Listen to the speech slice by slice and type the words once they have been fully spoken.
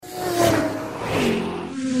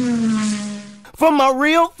for my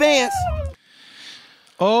real fans.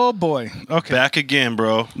 Oh, boy. Okay. Back again,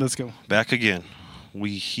 bro. Let's go. Back again.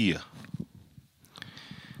 We here.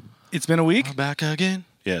 It's been a week? Back again.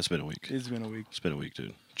 Yeah, it's been a week. It's been a week. It's been a week,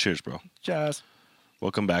 dude. Cheers, bro. Cheers.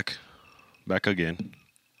 Welcome back. Back again.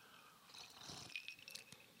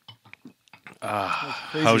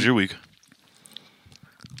 How was your week?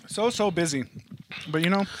 So busy. But, you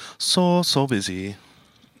know, So busy.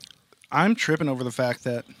 I'm tripping over the fact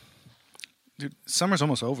that, dude, summer's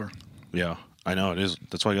almost over. Yeah, I know it is.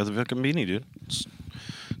 That's why I got the fucking beanie, dude.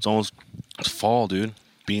 It's almost fall, dude.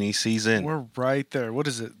 Beanie season. We're right there. What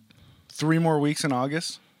is it? 3 more weeks in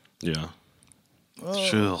August? Yeah.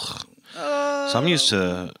 Ugh. So I'm used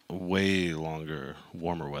to way longer,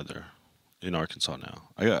 warmer weather in Arkansas now.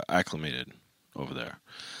 I got acclimated over there.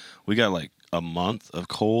 We got like a month of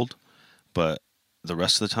cold, but the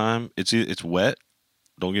rest of the time it's wet.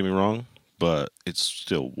 Don't get me wrong, but it's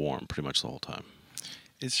still warm pretty much the whole time.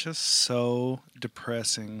 It's just so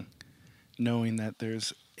depressing knowing that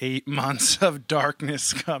there's 8 months of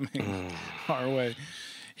darkness coming our way.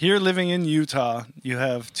 Here living in Utah, you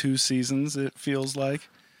have 2 seasons, it feels like.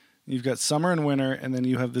 You've got summer and winter, and then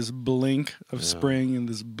you have this blink of spring and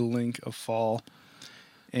this blink of fall.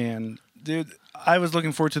 And, dude, I was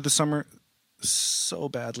looking forward to the summer so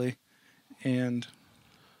badly. And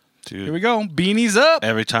Dude, here we go. Beanies up.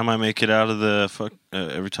 every time I make it out of the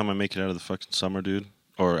fucking summer, dude,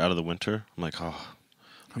 or out of the winter, I'm like, oh,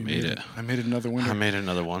 I made it. I made it another winter. I made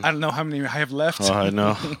another one. I don't know how many I have left. Oh, I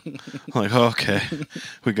know. I'm like, oh, okay,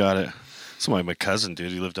 we got it. So my cousin,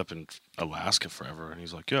 dude, he lived up in Alaska forever, and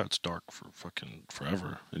he's like, yeah, it's dark for fucking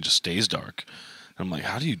forever. It just stays dark. And I'm like,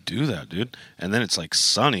 how do you do that, dude? And then it's like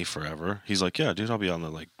sunny forever. He's like, yeah, dude, I'll be on the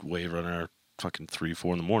like Wave Runner fucking 3,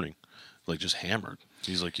 4 in the morning, like just hammered.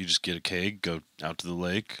 He's like, you just get a keg, go out to the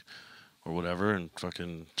lake or whatever, and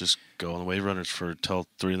fucking just go on the Wave Runners for till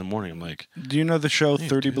 3 in the morning. I'm like, Do you know the show Hey,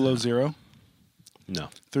 30 do Below that. Zero? no.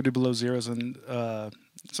 30 Below Zero is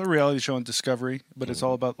it's a reality show on Discovery, but it's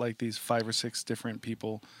all about like these 5 or 6 different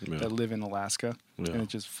people Yeah. that live in Alaska, Yeah. and it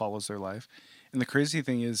just follows their life. And the crazy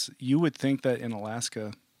thing is, you would think that in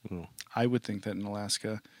Alaska, Mm. I would think that in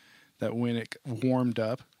Alaska, that when it warmed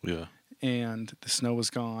up Yeah. and the snow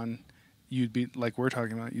was gone, you'd be, like we're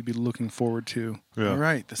talking about, you'd be looking forward to, Yeah. all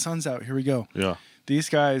right, the sun's out, here we go. Yeah. These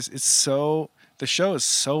guys, the show is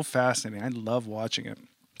so fascinating. I love watching it.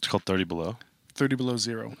 It's called 30 Below. 30 Below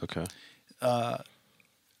Zero. Okay.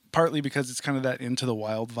 Partly because it's kind of that into the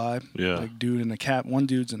wild vibe. Yeah. Like one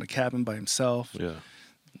dude's in a cabin by himself. Yeah.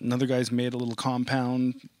 Another guy's made a little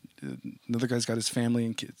compound. Another guy's got his family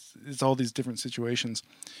and kids. It's all these different situations.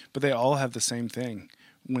 But they all have the same thing.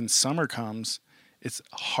 When summer comes, it's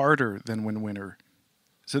harder than when winter.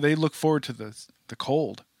 So they look forward to the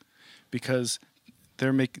cold because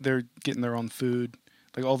they're getting their own food.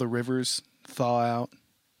 Like all the rivers thaw out.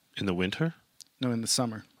 In the winter? No, in the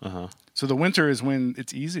summer. Uh-huh. So the winter is when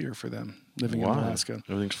it's easier for them living in Why? Alaska.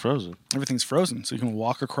 Everything's frozen. Everything's frozen, so you can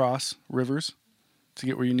walk across rivers to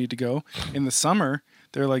get where you need to go. In the summer,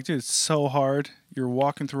 they're like, dude, it's so hard. You're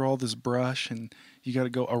walking through all this brush, and you got to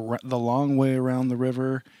go the long way around the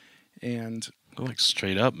river, and They're like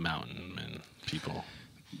straight up mountain men people.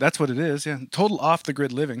 that's what it is. Yeah, total off the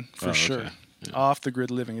grid living for Oh, okay. sure. Yeah. Off the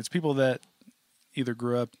grid living. It's people that either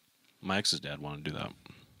grew up. My ex's dad wanted to do that.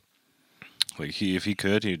 Like if he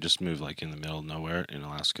could, he'd just move like in the middle of nowhere in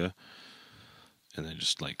Alaska, and then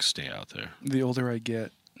just like stay out there. The older I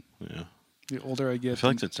get, Yeah. I I feel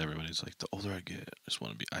like that's everybody's like the older I get, I just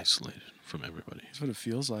want to be isolated from everybody. that's what it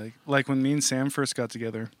feels like. Like when me and Sam first got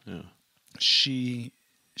together, Yeah. she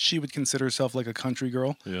would consider herself like a country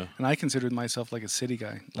girl. Yeah. And I considered myself like a city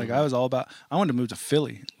guy. Like I was all about, I wanted to move to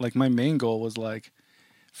Philly. Like my main goal was like,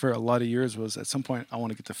 for a lot of years was at some point I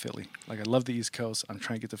want to get to Philly. Like I love the East Coast. I'm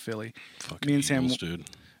trying to get to Philly. Fucking Me and Sam- Eagles, dude.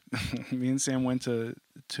 Me and Sam went to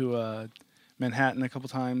Manhattan a couple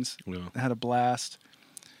times. Yeah. Had a blast.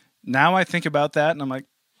 Now I think about that and I'm like,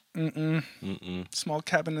 Mm-mm. small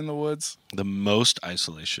cabin in the woods. The most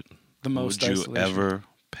isolation. The most Would you isolation. ever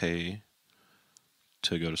pay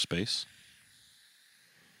to go to space?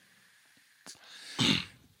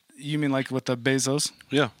 You mean like what the Bezos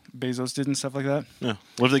did and stuff like that? Yeah.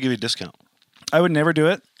 What if they give you a discount? I would never do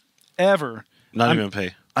it. Ever. Not even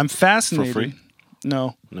pay. I'm fascinated. For free?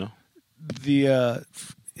 No. No.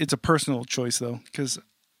 It's a personal choice though, because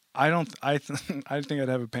I think I'd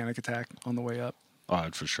have a panic attack on the way up. Oh,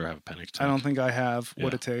 I'd for sure have a panic attack. I don't think I have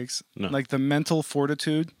what Yeah. it takes. No. Like the mental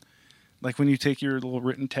fortitude, like when you take your little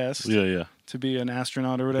written test Yeah, yeah. to be an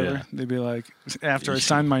astronaut or whatever. Yeah. They'd be like, after I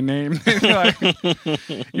signed my name, they'd be like,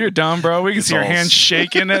 "You're dumb, bro. We can see your all hands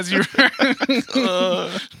shaking as you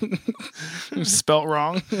spelt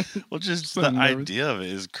wrong." Well, just So the nervous. idea of it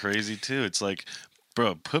is crazy too. It's like,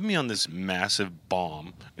 bro, put me on this massive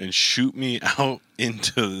bomb and shoot me out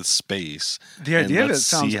into the space. The and idea of it let's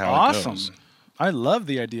sounds see how it awesome. goes. I love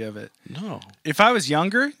the idea of it. No, If I was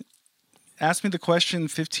younger, ask me the question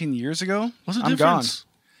 15 years ago, what's the I'm difference? gone.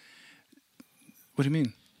 What do you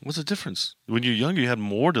mean? What's the difference? When you're younger, you had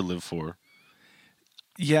more to live for.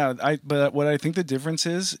 Yeah, but what I think the difference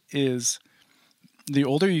is the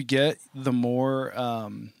older you get, the more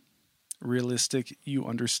realistic you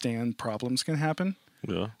understand problems can happen.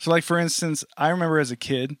 Yeah, So, like for instance, I remember as a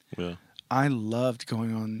kid, yeah, I loved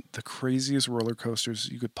going on the craziest roller coasters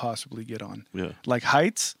you could possibly get on. yeah, Like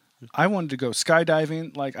heights, I wanted to go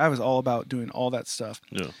skydiving. Like I was all about doing all that stuff.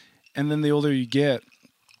 yeah. And then the older you get,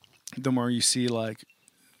 the more you see like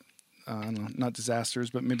I don't know, not disasters,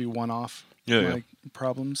 but maybe one-off Yeah, like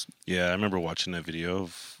problems. Yeah, I remember watching that video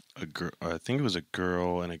of a girl. I think it was a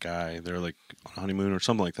girl and a guy. They were like on a honeymoon or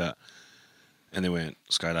something like that, and they went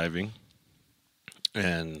skydiving.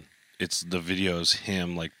 And the video's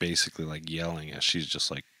him like basically like yelling as she's just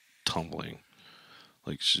like tumbling,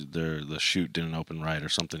 like the chute didn't open right or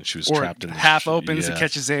something. She was Or trapped in the half chute. opens, Yeah. it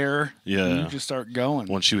catches air. Yeah. And you just start going.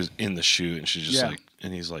 When she was in the chute and she's just Yeah. like,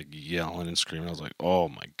 and he's like yelling and screaming. I was like, oh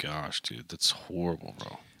my gosh, dude, that's horrible,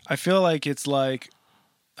 bro. I feel like it's like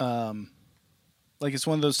it's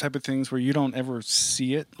one of those type of things where you don't ever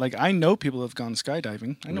see it. Like I know people have gone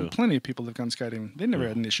skydiving. I know Yeah. plenty of people have gone skydiving. They never Yeah.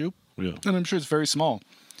 had an issue, Yeah, and I'm sure it's very small.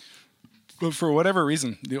 But for whatever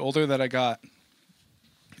reason, the older that I got,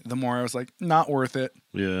 the more I was like, not worth it.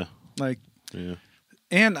 yeah, Like, yeah,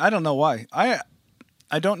 and I don't know why.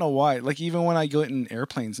 I don't know why. Like even when I go in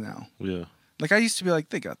airplanes now, yeah, like I used to be like,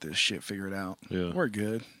 they got this shit figured out. yeah. We're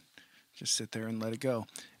good. Just sit there and let it go.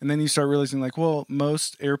 And then you start realizing like, well,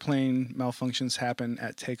 most airplane malfunctions happen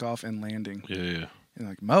at takeoff and landing. Yeah, yeah, And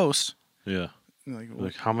like most, yeah. you're like, well,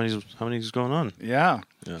 Like how many's going on? yeah.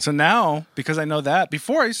 Yeah. So now, because I know that,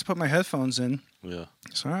 before I used to put my headphones in. Yeah,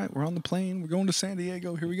 It's all right. We're on the plane. We're going to San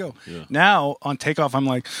Diego. Here we go. yeah, Now on takeoff, I'm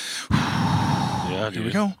like, yeah. here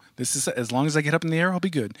we go. This is as long as I get up in the air, I'll be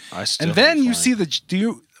good. I still And then hate you flying.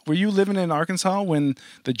 see were you living in Arkansas when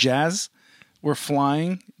the Jazz were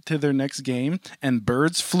flying to their next game and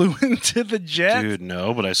birds flew into the jet? Dude,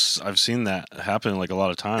 no, but I've seen that happen like a lot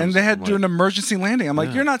of times. And they had I'm to do like, an emergency landing. I'm like,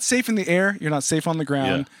 Yeah. you're not safe in the air. You're not safe on the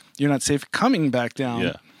ground. You're not safe coming back down.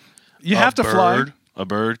 yeah, You have to fly. A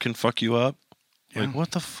bird can fuck you up. Yeah. Like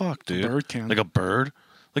what the fuck, dude? bird can. Like a bird?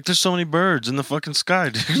 Like there's so many birds in the fucking sky,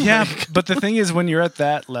 dude. Yeah, Like- but the thing is, when you're at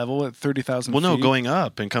that level at 30,000 well, no, feet, going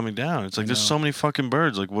up and coming down. It's like there's know. so many fucking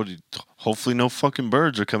birds. Like what? Hopefully, no fucking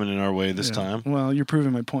birds are coming in our way this Yeah. time. Well, you're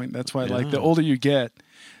proving my point. That's why, like, the Yeah. older you get,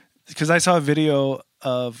 because I saw a video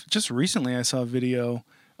of just recently. I saw a video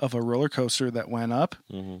of a roller coaster that went up,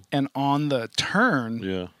 hmm and on the turn,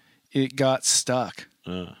 Yeah. it got stuck.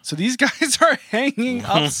 Yeah. So these guys are hanging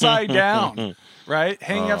upside down, right?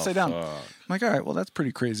 Hanging Oh, upside down. fuck. I'm like, all right, well, that's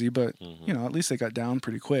pretty crazy, but you know, at least they got down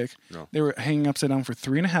pretty quick. No. They were hanging upside down for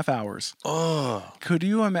 3.5 hours. Oh. Could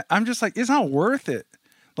you imagine? I'm just like, it's not worth it.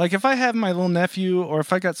 Like, if I have my little nephew or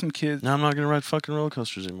if I got some kids, Now I'm not gonna ride fucking roller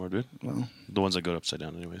coasters anymore, dude. well, The ones that go upside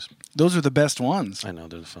down, anyways. those are the best ones. I know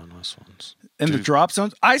they're the funnest ones. And the Dude. drop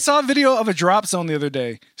zones. I saw a video of a drop zone the other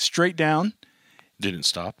day, straight down. Didn't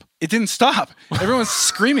stop. It didn't stop. Everyone's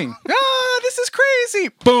screaming, ah, this is crazy.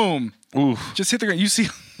 Boom. Oof. Just hit the ground. You see.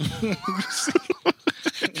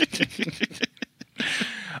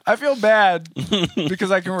 I feel bad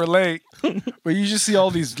because I can relate, but you just see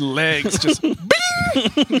all these legs just.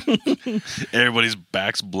 Everybody's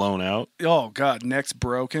back's blown out. Oh God, neck's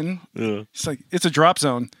broken. Yeah. It's like it's a drop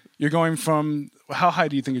zone. You're going from how high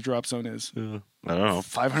do you think a drop zone is? Yeah. I don't know.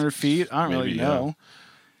 500 feet? I don't really Maybe, know.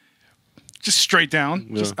 Just straight down.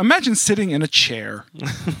 Yeah. Just imagine sitting in a chair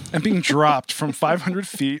and being dropped from 500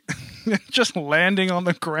 feet, just landing on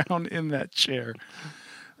the ground in that chair.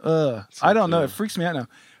 I don't know. It freaks me out now.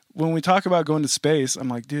 When we talk about going to space, I'm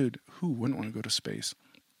like, dude, who wouldn't want to go to space?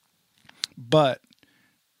 But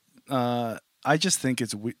I just think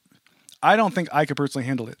it's I don't think I could personally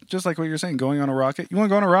handle it. Just like what you're saying, going on a rocket. You want to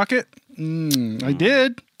go on a rocket? I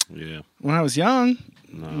did Yeah. when I was young.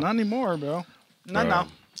 No. Not anymore, bro. Not Bro, now.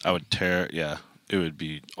 I would tear. Yeah. It would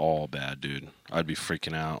be all bad, dude. I'd be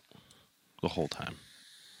freaking out the whole time.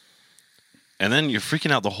 And then you're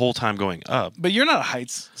freaking out the whole time going up. But you're not a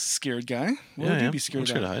heights scared guy. What would I you am. be scared I'm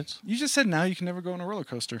scared of? of heights. You just said now you can never go on a roller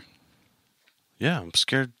coaster. Yeah, I'm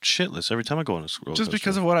scared shitless every time I go on a roller coaster. Just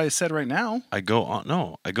because of what I said right now. I go on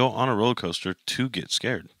a roller coaster to get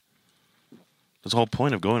scared. That's the whole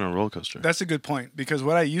point of going on a roller coaster. That's a good point, because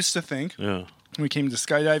what I used to think Yeah. when we came to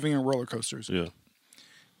skydiving and roller coasters Yeah.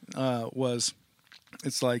 was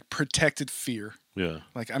it's like protected fear. Yeah.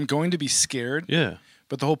 Like, I'm going to be scared, Yeah.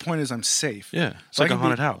 but the whole point is I'm safe. Yeah. It's So I like a can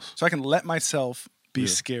haunted house. So I can let myself be Yeah.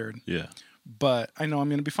 scared, Yeah. but I know I'm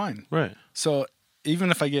going to be fine. Right. So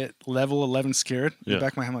even if I get level 11 scared, in Yeah. the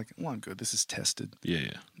back of my head, I'm like, well, I'm good. This is tested. Yeah.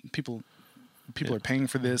 Yeah. People Yeah. are paying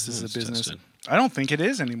for this. This is It's a business. tested. I don't think it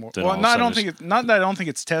is anymore. Then Well, all of a not, I sudden don't think it, not that I don't think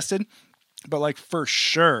it's tested, but like for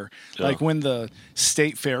sure, Yeah. like when the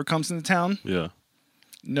state fair comes into town, Yeah.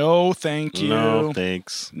 no, thank you. No,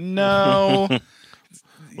 thanks. No.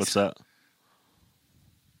 What's that?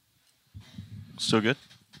 Still good?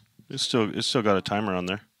 It's still got a timer on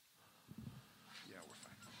there.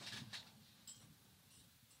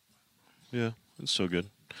 Yeah, it's still good.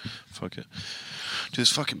 Fuck it. Dude,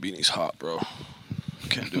 this fucking beanie's hot, bro.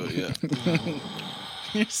 Can't do it yet.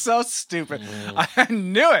 You're so stupid. I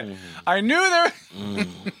knew it. I knew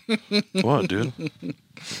there. What, dude?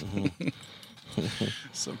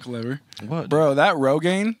 So clever. What? Bro, that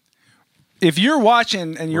Rogaine, if you're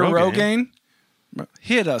watching and you're Rogaine? Rogaine,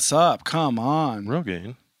 hit us up. Come on.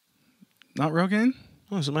 Rogaine? Not Rogaine?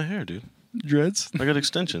 Oh, it's in my hair, dude. Dreads? I got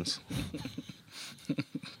extensions.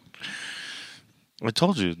 I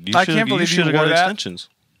told you. I can't believe you should have wore got that. extensions.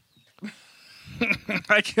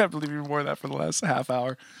 I can't believe you wore that for the last half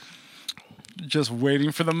hour. Just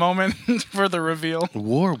waiting for the moment for the reveal.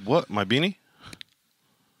 Wore what? My beanie?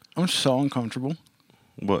 I'm so uncomfortable.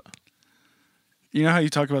 What? You know how you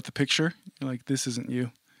talk about the picture? You're like, this isn't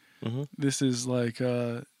you. Mhm. This is like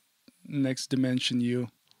next dimension you.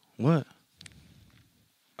 What?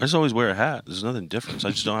 I just always wear a hat. There's nothing different. I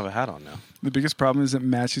just don't have a hat on now. The biggest problem is it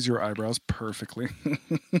matches your eyebrows perfectly.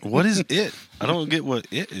 What is it? I don't get what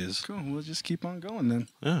it is. Cool. We'll just keep on going then.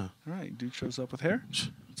 Yeah. All right. Dude shows up with hair.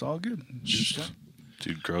 It's all good.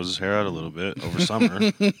 Dude grows his hair out a little bit over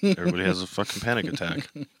summer. Everybody has a fucking panic attack.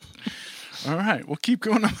 All right. We'll keep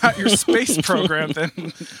going about your space program then.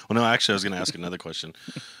 Well, no, actually, I was going to ask another question.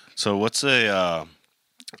 So, what's an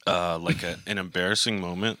embarrassing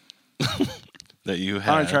moment that you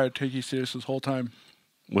had? I tried to take you serious this whole time.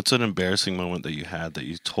 What's an embarrassing moment that you had that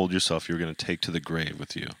you told yourself you were going to take to the grave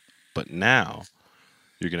with you, but now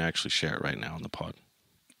you're going to actually share it right now on the pod?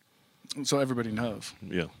 So everybody knows.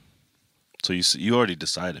 Yeah. So you already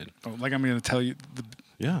decided. Oh, like I'm going to tell you the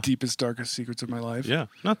Yeah. deepest, darkest secrets of my life. Yeah.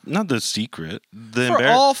 Not the secret. The For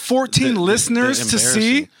all 14 the listeners to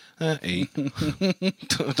see. embarrassing-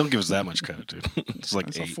 8. Don't give us that much credit, dude. It's like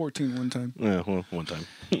I saw 8. 14 one time. Yeah, well, one time.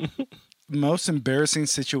 Most embarrassing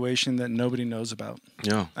situation that nobody knows about.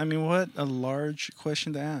 Yeah. I mean, what a large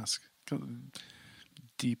question to ask.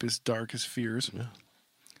 Deepest, darkest fears. Yeah.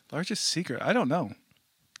 Largest secret. I don't know.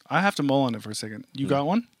 I have to mull on it for a second. You got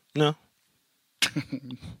one? No.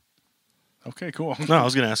 Okay, cool. No, I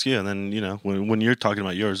was going to ask you, and then, when you're talking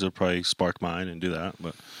about yours, it'll probably spark mine and do that,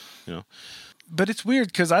 but, But it's weird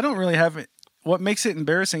because I don't really have it. What makes it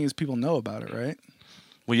embarrassing is people know about it, right?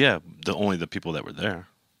 Well, yeah, only the people that were there.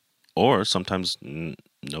 Or sometimes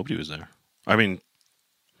nobody was there. I mean,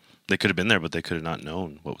 they could have been there, but they could have not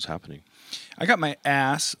known what was happening. I got my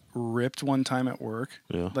ass ripped one time at work.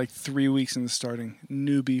 Yeah. Like 3 weeks into starting.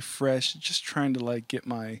 Newbie, fresh, just trying to get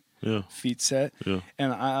my Yeah. feet set. Yeah.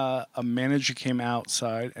 And a manager came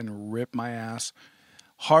outside and ripped my ass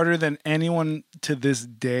harder than anyone to this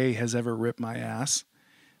day has ever ripped my ass.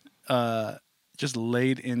 Just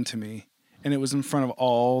laid into me. And it was in front of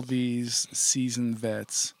all these seasoned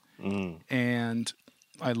vets. And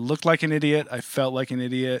I looked like an idiot. I felt like an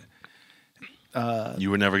idiot.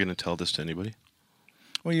 You were never going to tell this to anybody?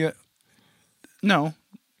 Well, yeah. No.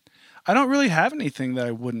 I don't really have anything that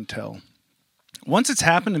I wouldn't tell. Once it's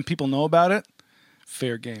happened and people know about it,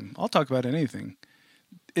 fair game. I'll talk about anything.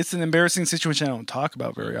 It's an embarrassing situation I don't talk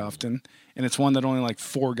about very often. And it's one that only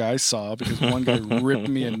 4 guys saw because one guy ripped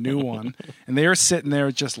me a new one. And they were sitting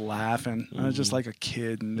there just laughing. I was just like a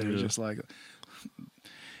kid. And they were just like...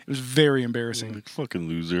 It was very embarrassing. Like, fucking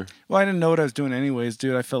loser. Well, I didn't know what I was doing anyways,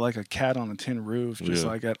 dude. I felt like a cat on a tin roof, just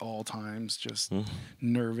Yeah. at all times, just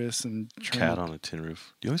nervous and Cat on a tin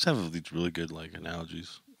roof. You always have these really good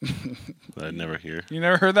analogies that I never hear. You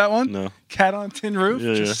never heard that one? No. Cat on a tin roof,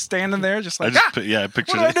 Yeah, just yeah. standing there, just I like, just I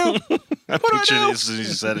pictured what do I it. do? I What do I pictured do? it as soon as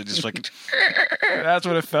you said it. Just fucking. That's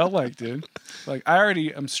what it felt like, dude. I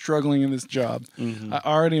already am struggling in this job. I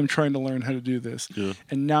already am trying to learn how to do this. Yeah.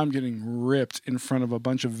 And now I'm getting ripped in front of a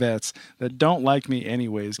bunch of vets that don't like me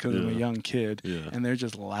anyways because I'm a Yeah. young kid. Yeah. And they're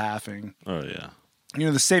just laughing. Oh yeah. You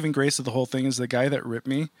know, the saving grace of the whole thing is the guy that ripped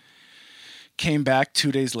me came back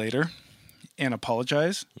 2 days later and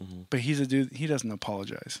apologized, but he's a dude, he doesn't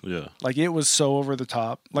apologize. Yeah. Like, it was so over the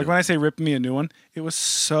top. Like, when I say ripped me a new one, it was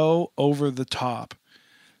so over the top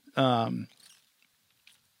that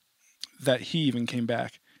he even came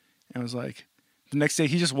back and was like, the next day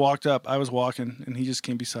he just walked up. I was walking and he just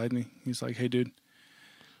came beside me. He's like, "Hey, dude."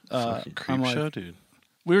 Fucking creep I'm like, show, dude.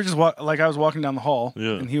 we were just like, I was walking down the hall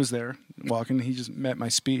Yeah. and he was there walking. He just met my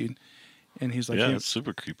speed and he's like, Yeah, "Hey," it's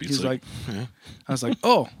super creepy. he's It's like, yeah. I was like,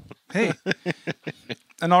 "Oh, hey,"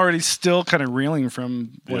 and already still kind of reeling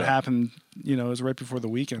from what Yeah. happened. You know, it was right before the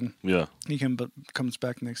weekend. Yeah. He comes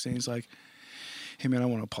back the next day. And he's like, "Hey, man, I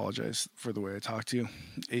want to apologize for the way I talked to you.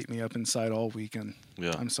 Ate me up inside all weekend.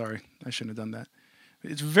 Yeah. I'm sorry. I shouldn't have done that."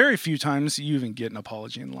 It's very few times you even get an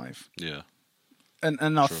apology in life. Yeah.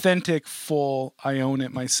 An authentic, full, I own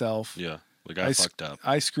it myself. Yeah. Like I fucked up.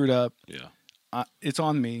 I screwed up. Yeah. It's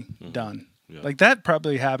on me. Done. Yeah. Like, that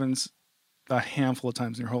probably happens a handful of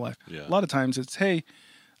times in your whole life. Yeah. A lot of times it's, "Hey,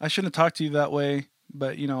 I shouldn't have talked to you that way,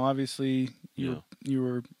 but, you know, obviously you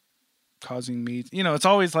were causing me." You know, it's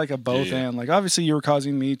always like a both Yeah, yeah. and. Like, obviously you were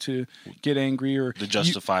causing me to get angry or To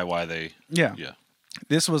justify why they. Yeah. Yeah.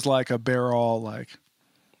 This was like a barrel, like,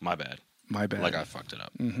 My bad. my bad. Like I fucked it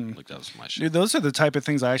up. Mm-hmm. Like that was my shit. Dude, those are the type of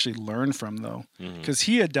things I actually learned from, though, because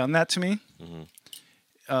he had done that to me.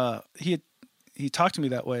 He talked to me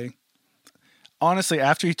that way. Honestly,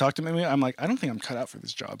 after he talked to me, I'm like, I don't think I'm cut out for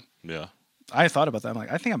this job. Yeah. I thought about that. I'm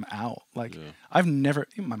like, I think I'm out. Like, Yeah. I've never,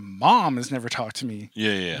 even my mom has never talked to me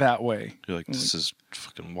Yeah. Yeah. that way. You're like, this is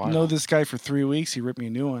fucking I wild. know this guy for 3 weeks. He ripped me a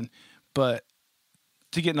new one. But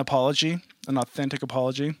to get an apology, an authentic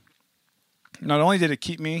apology, not only did it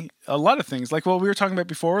keep me a lot of things, like what we were talking about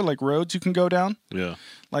before, like roads you can go down. Yeah.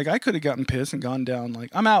 Like, I could have gotten pissed and gone down, like,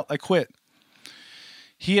 I'm out, I quit.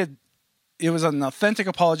 It was an authentic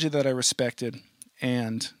apology that I respected.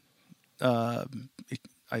 And I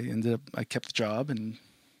kept the job, and,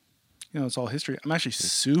 you know, it's all history. I'm actually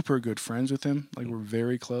super good friends with him. Like, we're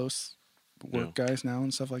very close work guys now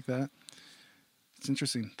and stuff like that. It's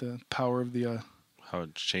interesting, the power of the How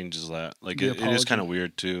it changes that. Like The it is apology. kind of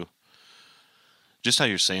weird too. Just how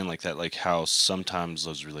you're saying like that, like how sometimes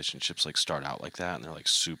those relationships like start out like that and they're like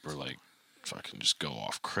super like fucking just go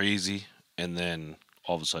off crazy, and then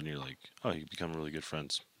all of a sudden you're like, oh, you become really good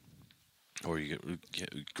friends, or you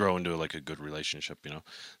grow into like a good relationship. You know,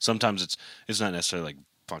 sometimes it's not necessarily like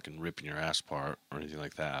fucking ripping your ass apart or anything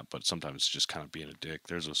like that, but sometimes it's just kind of being a dick.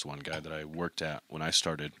 There's this one guy that I worked at when I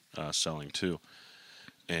started selling too,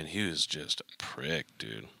 and he was just a prick,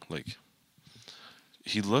 dude. Like,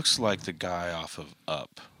 he looks like the guy off of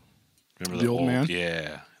Up. Remember The old man?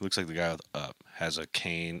 Yeah, he looks like the guy with Up. Has a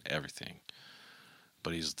cane, everything,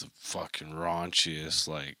 but he's the fucking raunchiest,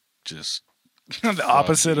 like just the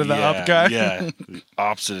opposite of the up guy. Yeah, the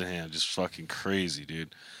opposite of him, just fucking crazy,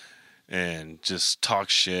 dude. And just talk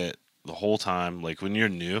shit the whole time. Like, when you're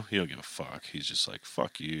new, he don't give a fuck. He's just like,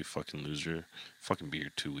 fuck you, you fucking loser. Fucking be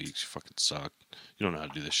here 2 weeks. You fucking suck. You don't know how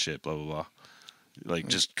to do this shit, blah, blah, blah. Like,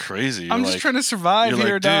 just crazy. I'm You're just like, trying to survive you're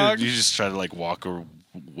here, like, dog. dude, you just try to, like, walk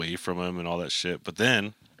away from him and all that shit. But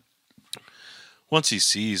then, once he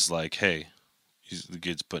sees, like, hey, the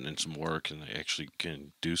kid's putting in some work and they actually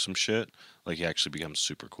can do some shit, like, he actually becomes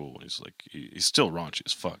super cool. He's like, he's still raunchy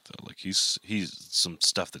as fuck, though. Like, he's some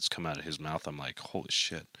stuff that's come out of his mouth, I'm like, holy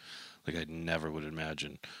shit. Like, I never would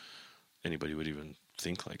imagine anybody would even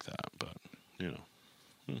think like that. But, you know.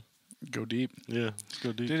 Go deep. Yeah, let's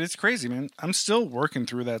go deep. Dude, it's crazy, man. I'm still working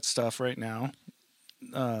through that stuff right now.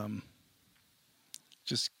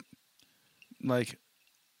 Just, like,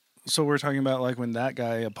 so we're talking about, like, when that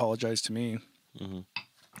guy apologized to me,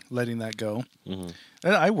 letting that go.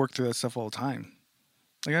 I work through that stuff all the time.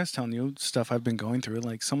 Like, I was telling you, stuff I've been going through.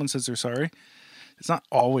 Like, someone says they're sorry. It's not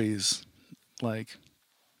always, like,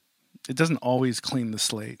 it doesn't always clean the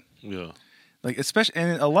slate. Yeah. Like, especially,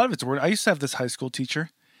 and a lot of it's word. I used to have this high school teacher,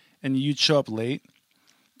 and you'd show up late,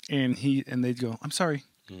 and they'd go, "I'm sorry."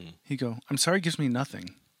 He'd go, "I'm sorry" gives me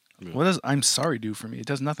nothing. Yeah. What does "I'm sorry" do for me? It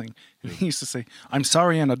does nothing. And he used to say, "I'm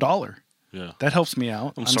sorry and $1." Yeah. That helps me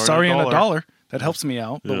out. I'm sorry sorry and and $1. $1. That helps me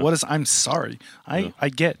out. But Yeah. what is "I'm sorry"? Yeah. I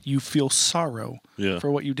get you feel sorrow Yeah.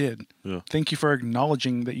 for what you did. Yeah. Thank you for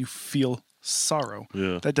acknowledging that you feel sorrow.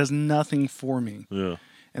 Yeah. That does nothing for me. Yeah.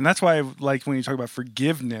 And that's why, like, when you talk about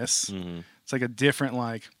forgiveness, Mm-hmm. it's like a different,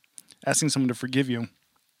 like, asking someone to forgive you.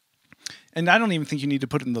 And I don't even think you need to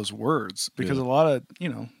put it in those words, because Yeah. a lot of, you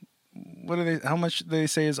know, how much they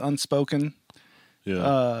say is unspoken,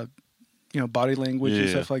 Yeah. you know, body language and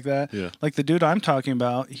Yeah. stuff like that. Yeah. Like, the dude I'm talking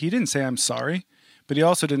about, he didn't say "I'm sorry," but he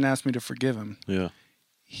also didn't ask me to forgive him. Yeah.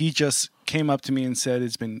 he just came up to me and said,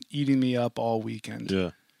 it's been eating me up all weekend.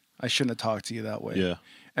 Yeah. I shouldn't have talked to you that way. Yeah.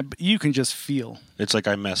 But you can just feel. It's like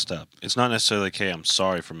I messed up. It's not necessarily like, hey, I'm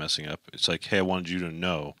sorry for messing up. It's like, hey, I wanted you to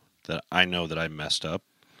know that I know that I messed up,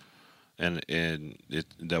 and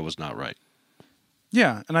that was not right.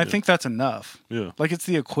 Yeah, and I think that's enough. Yeah. Like it's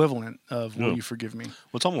the equivalent of will Yeah. you forgive me?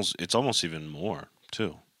 Well, it's almost even more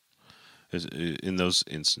too. In those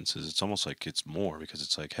instances, it's almost like it's more because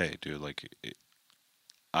it's like, hey, dude, like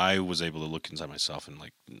I was able to look inside myself and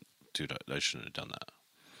like, dude, I shouldn't have done that.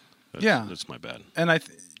 That's my bad. And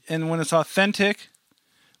and when it's authentic,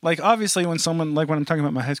 like obviously when someone, like when I'm talking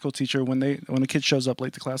about my high school teacher, when the kid shows up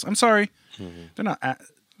late to class, I'm sorry. Mm-hmm.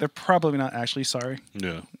 They're probably not actually sorry.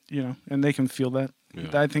 Yeah. You know, and they can feel that. Yeah.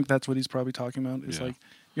 I think that's what he's probably talking about. It's like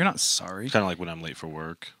you're not sorry. Kind of like when I'm late for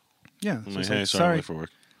work. Yeah. I'm So like, it's hey, like, sorry, I'm late for work.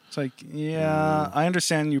 It's like, yeah, I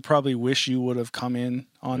understand. You probably wish you would have come in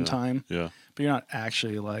on time. Yeah. But you're not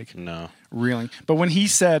actually like No. reeling. But when he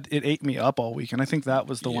said it ate me up all week, and I think that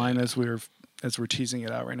was the Yeah. line as we're teasing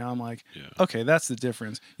it out right now. I'm like, Yeah. okay, that's the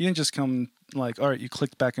difference. You didn't just come like, all right, you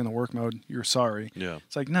clicked back into work mode. You're sorry. Yeah.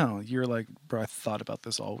 It's like, no, you're like, bro, I thought about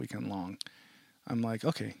this all weekend long. I'm like,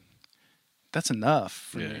 okay, that's enough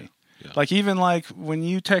for me. Yeah. Like even like when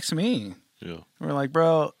you text me, Yeah. we're like,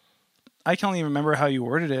 bro, I can't even remember how you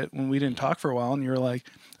worded it when we didn't talk for a while. And you're like,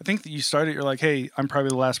 I think that you started, you're like, hey, I'm probably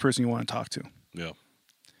the last person you want to talk to. Yeah.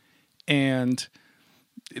 And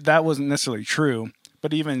that wasn't necessarily true,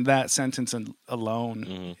 but even that sentence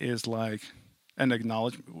alone is like an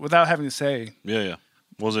acknowledgement without having to say. Yeah. Yeah.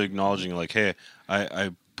 Was it acknowledging like, hey,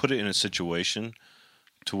 I put it in a situation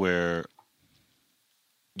to where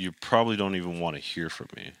you probably don't even want to hear from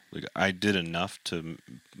me. Like I did enough to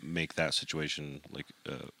make that situation like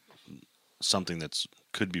something that's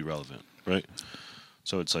could be relevant, right?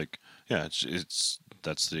 So it's like, yeah, it's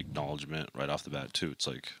that's the acknowledgement right off the bat too. It's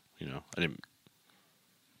like, you know, I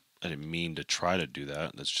didn't mean to try to do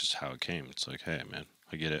that. That's just how it came. It's like, hey, man,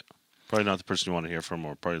 I get it. Probably not the person you want to hear from,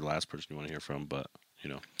 or probably the last person you want to hear from, but you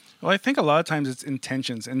know. Well, I think a lot of times it's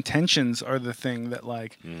intentions. Intentions are the thing that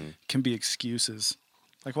like can be excuses.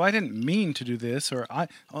 Like, well, I didn't mean to do this, or I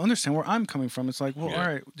understand where I'm coming from. It's like, well, all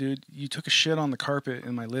right, dude, you took a shit on the carpet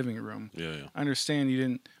in my living room. Yeah, yeah. I understand you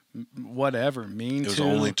didn't, whatever, mean to. It was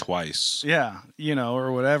only twice. Yeah, you know,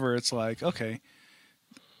 or whatever. It's like, okay,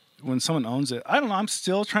 when someone owns it, I don't know. I'm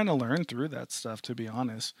still trying to learn through that stuff, to be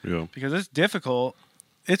honest. Yeah. Because it's difficult.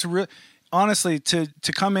 It's real. Honestly, to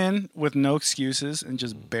come in with no excuses and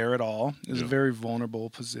just bear it all is a very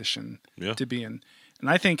vulnerable position to be in. And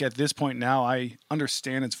I think at this point now, I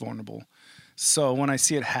understand it's vulnerable. So when I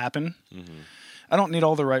see it happen, I don't need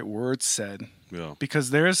all the right words said. Yeah.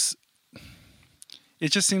 Because it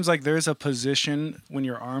just seems like there's a position when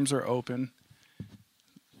your arms are open.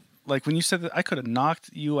 Like when you said that, I could have knocked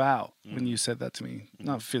you out when you said that to me.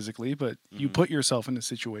 Not physically, but you put yourself in a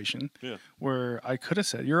situation where I could have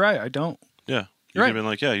said, you're right, I don't. Yeah. You're You'd right. have been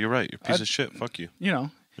like, yeah, you're right. You're a piece of shit. Fuck you. You know.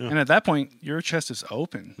 Yeah. And at that point, your chest is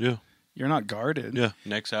open. Yeah. You're not guarded. Yeah.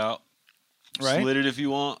 Neck's out. Right? Slit it if you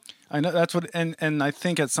want. I know that's what, and I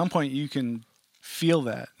think at some point you can feel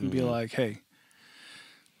that and be like, hey.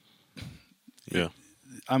 Yeah.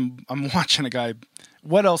 I'm watching a guy.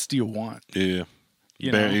 What else do you want? Yeah.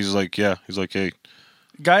 You know? He's like, hey.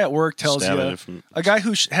 Guy at work tells Stab you at it from- a guy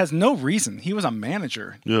who has no reason. He was a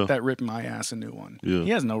manager Yeah. that ripped my ass a new one. Yeah. He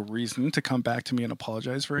has no reason to come back to me and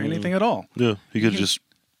apologize for anything at all. Yeah. He could just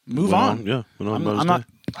Move went on. Yeah. Went on about his I'm not. day.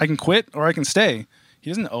 I can quit or I can stay. He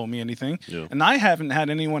doesn't owe me anything. Yeah. And I haven't had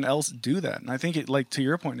anyone else do that. And I think it, like to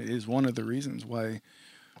your point, it is one of the reasons why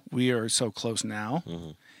we are so close now,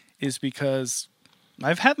 is because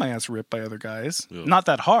I've had my ass ripped by other guys. Yeah. Not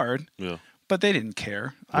that hard. Yeah. But they didn't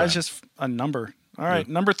care. I was just a number. All right,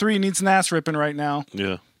 Yeah. number 3 needs an ass ripping right now.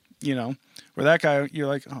 Yeah. You know, where that guy, you're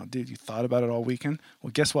like, oh, dude, you thought about it all weekend?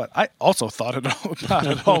 Well, guess what? I also thought about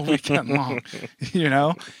it all weekend long, you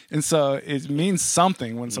know? And so it means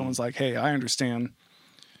something when someone's like, hey, I understand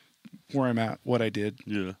where I'm at, what I did.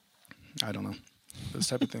 Yeah. I don't know. Those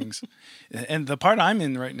type of things. And the part I'm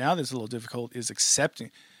in right now that's a little difficult is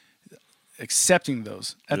accepting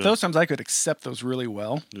those. At those times, I could accept those really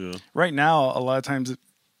well. Yeah. Right now, a lot of times,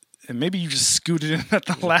 and maybe you just scooted in at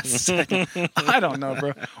the last second. I don't know,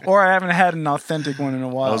 bro. Or I haven't had an authentic one in a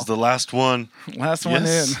while. That was the last one. Last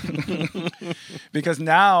Yes. one in. Because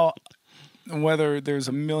now, whether there's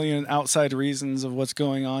a million outside reasons of what's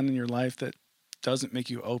going on in your life that doesn't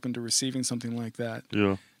make you open to receiving something like that,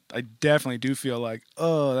 Yeah. I definitely do feel like,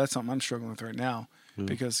 oh, that's something I'm struggling with right now.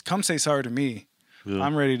 Because come say sorry to me. Yeah.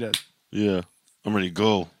 I'm ready to Yeah. I'm ready to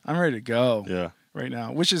go. go. Yeah. right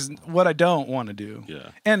now, which is what I don't want to do. Yeah.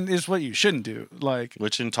 And is what you shouldn't do. Like,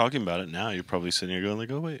 Which, in talking about it now, you're probably sitting here going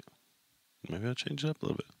like, "Oh wait, maybe I'll change it up a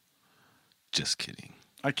little bit." Just kidding.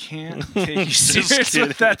 I can't take you Just serious kidding.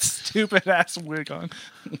 with that stupid ass wig on.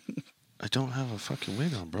 I don't have a fucking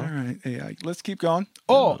wig on, bro. All right, AI. Let's keep going.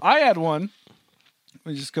 Oh, I had one.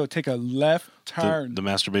 Let me just go take a left turn. The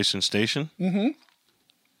masturbation station.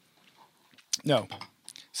 No.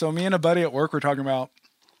 So me and a buddy at work were talking about,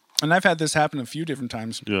 and I've had this happen a few different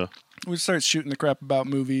times. Yeah. We start shooting the crap about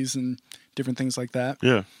movies and different things like that.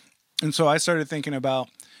 Yeah. And so I started thinking about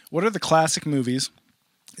what are the classic movies.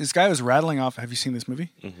 This guy was rattling off, have you seen this movie?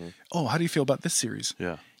 Mm-hmm. Oh, how do you feel about this series?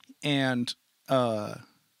 Yeah. And I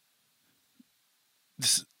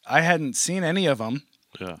hadn't seen any of them.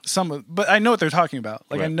 Yeah. But I know what they're talking about.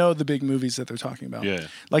 Like, I Right. know the big movies that they're talking about. Yeah.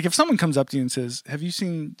 Like, if someone comes up to you and says, have you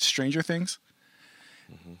seen Stranger Things?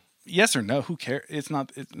 Yes or no, who cares? It's not.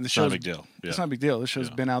 The It's not a show's big deal. Yeah. It's not a big deal. The show's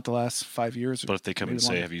Yeah. been out the last 5 years. But if they come maybe and say,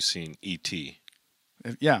 longer. "Have you seen E.T.?"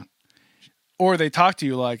 Yeah. Or they talk to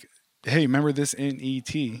you like, hey, remember this in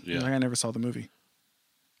E.T.? Yeah. You're like, I never saw the movie.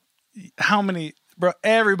 How many? Bro,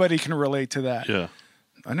 everybody can relate to that. Yeah.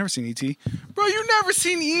 I've never seen E.T. Bro, you never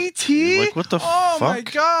seen E.T.? You're like, what the Oh, fuck? my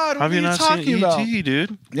God. What Have are you you not talking seen about? E.T.,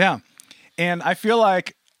 dude? Yeah. And I feel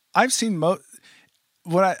like I've seen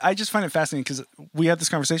what I just find it fascinating because we had this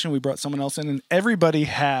conversation, we brought someone else in, and everybody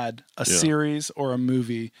had a Yeah. series or a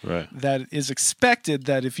movie Right. that is expected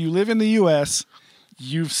that if you live in the U.S.,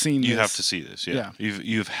 you've seen You this. have to see this. Yeah.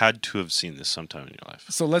 You've had to have seen this sometime in your life.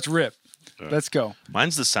 So let's rip. Right. Let's go.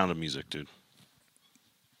 Mine's The Sound of Music, dude.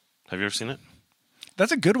 Have you ever seen it?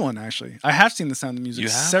 That's a good one, actually. I have seen The Sound of Music You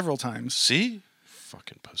have? several times. See?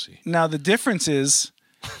 Fucking pussy. Now, the difference is,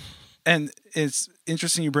 and it's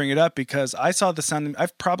interesting you bring it up because I've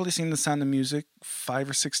probably seen The Sound of Music 5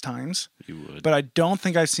 or 6 times, You would. but I don't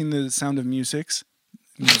think I've seen The Sound of Musics.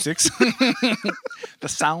 The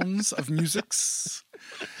Sounds of Musics.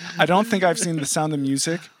 I don't think I've seen The Sound of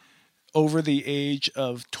Music over the age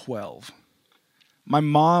of 12. My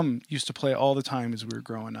mom used to play all the time as we were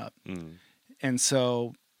growing up. Mm. And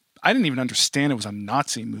so I didn't even understand it was a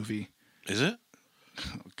Nazi movie. Is it? Oh,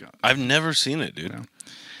 God. I've never seen it, dude. No.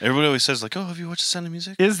 Everybody always says, like, "Oh, have you watched The Sound of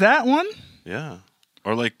Music?" Is that one? Yeah.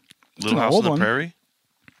 Or like Little an House old on the one. Prairie.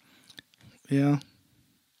 Yeah.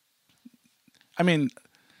 I mean,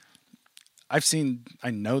 I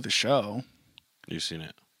know the show. You've seen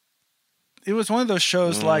it. It was one of those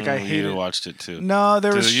shows like I hated. You watched it too. No,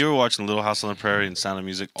 there Dude, was. you were watching Little House on the Prairie and Sound of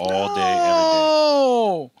Music all day,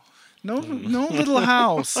 every day. No Little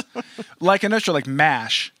House. Like another show, like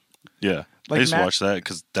MASH. Yeah. Like I used to Matt- watch that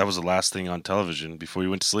because that was the last thing on television before you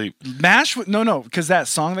went to sleep. MASH. No, because that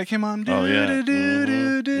song that came on. Oh, yeah.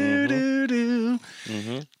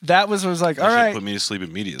 That was like, That all shit right, put me to sleep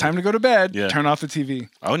immediately. time to go to bed. Yeah. Turn off the TV.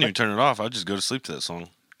 I wouldn't even turn it off. I'd just go to sleep to that song.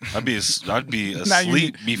 I'd be Now you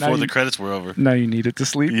asleep need- before now the you- credits were over. Now you need it to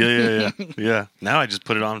sleep. Yeah. Now I just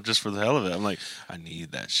put it on just for the hell of it. I'm like, I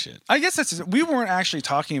need that shit. I guess we weren't actually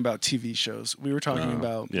talking about TV shows. We were talking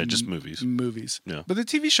about just movies. Movies. Yeah. But the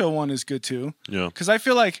TV show one is good too. Yeah. Because I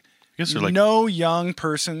feel like, I guess they're like no young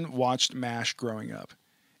person watched MASH growing up.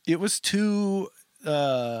 It was too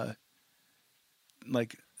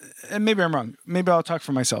and maybe I'm wrong. Maybe I'll talk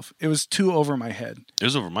for myself. It was too over my head. it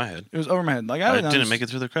was over my head. It was over my head. Like I didn't make it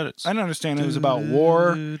through the credits. I didn't understand it was about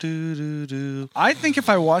war. I think if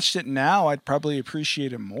I watched it now, I'd probably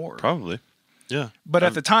appreciate it more. Probably. Yeah. But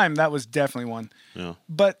at the time, that was definitely one. Yeah.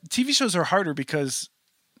 But TV shows are harder because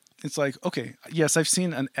it's like, okay, yes, I've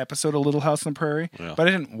seen an episode of Little House on the Prairie, Yeah. but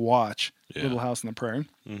I didn't watch Yeah. Little House on the Prairie.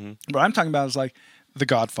 Mm-hmm. What I'm talking about is like The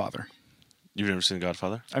Godfather. You've never seen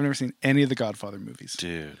Godfather? I've never seen any of the Godfather movies.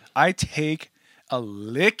 Dude. I take a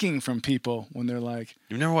licking from people when they're like,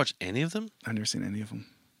 You've never watched any of them? I've never seen any of them.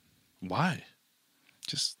 Why?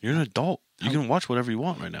 Just, You're an adult. You can watch whatever you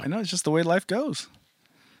want right now. I know, it's just the way life goes.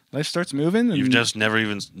 Life starts moving. And You've just never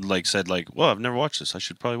even said well, I've never watched this. I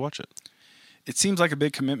should probably watch it. it seems like a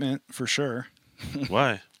big commitment for sure.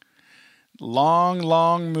 Why?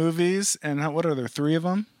 Long movies. And what are there, 3 of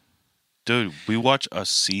them? Dude, we watch a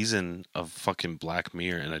season of fucking Black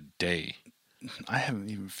Mirror in a day. I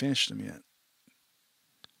haven't even finished them yet.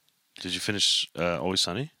 Did you finish Always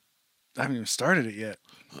Sunny? I haven't even started it yet.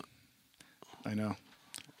 I know.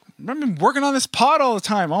 I've been working on this pod all the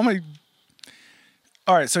time.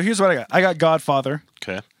 All right, so here's what I got. I got Godfather.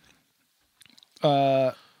 Okay.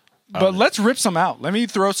 But let's rip some out. Let me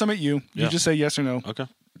throw some at you. You Yeah. just say yes or no. Okay.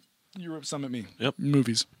 You rip some at me. Yep.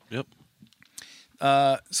 Movies. Yep.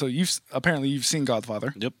 So you've seen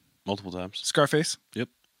Godfather. Yep. Multiple times. Scarface. Yep.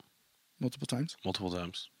 Multiple times. Multiple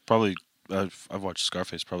times. Probably, I've watched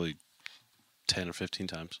Scarface probably 10 or 15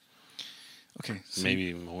 times. Okay. So Maybe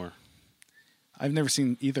even more. I've never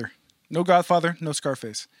seen either. No Godfather, no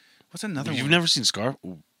Scarface. What's another You've one? never seen Scar?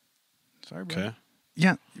 Ooh, Sorry, bro. okay.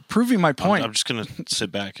 Yeah, proving my point. I'm just going to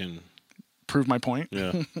sit back and... Prove my point.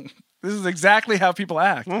 Yeah. This is exactly how people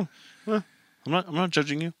act. I'm not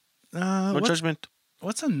judging you. No judgment.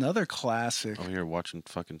 What's another classic? Oh, you're watching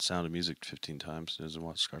fucking Sound of Music 15 times. Doesn't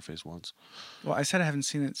watch Scarface once. Well, I said I haven't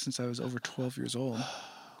seen it since I was over 12 years old.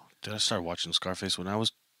 Did I start watching Scarface when I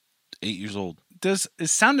was 8 years old? Is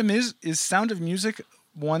Sound of Music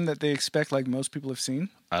one that they expect like most people have seen?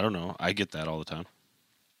 I don't know. I get that all the time.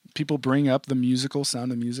 People bring up the musical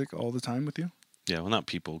Sound of Music all the time with you? Yeah, well, not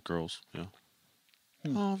people, girls. Yeah.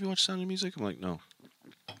 Oh, have you watched Sound of Music? I'm like, no.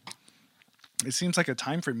 It seems like a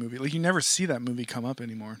time frame movie. Like you never see that movie come up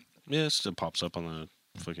anymore. Yeah, it still pops up on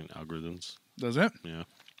the fucking algorithms. Does it? Yeah.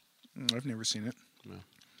 I've never seen it.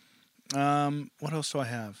 Yeah. What else do I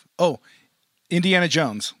have? Oh, Indiana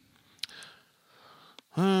Jones.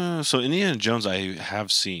 So Indiana Jones I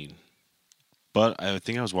have seen, but I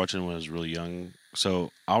think I was watching when I was really young.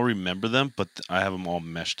 So I'll remember them, but I have them all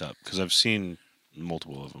meshed up because I've seen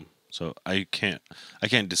multiple of them. So I can't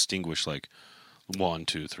distinguish like 1,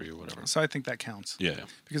 2, 3 or whatever. So I think that counts. Yeah.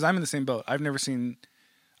 Because I'm in the same boat. I've never seen.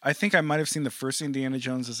 I think I might have seen the first Indiana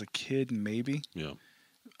Jones as a kid, maybe. Yeah.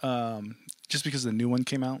 Just because the new one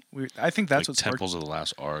came out. I think that's like what sparked. Temples of the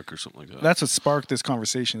Last Ark or something like that. That's what sparked this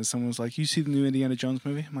conversation. Is someone was like, "You see the new Indiana Jones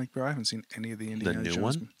movie?" I'm like, "Bro, I haven't seen any of the Indiana new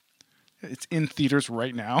Jones." one? It's in theaters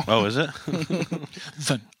right now. Oh, is it?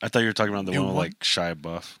 The- I thought you were talking about the New one with one? like Shia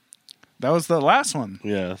Buff. that was the last one.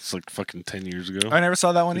 Yeah, it's like fucking 10 years ago. I never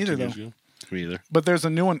saw that one either, 15 though. years ago. Me either. But there's a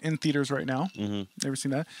new one in theaters right now. Mm-hmm. Never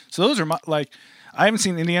seen that. So those are my like. I haven't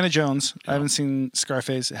seen Indiana Jones. I haven't seen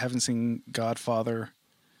Scarface. I haven't seen Godfather.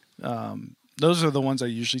 Those are the ones I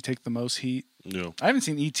usually take the most heat. Yeah. I haven't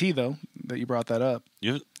seen E.T. though. That you brought that up.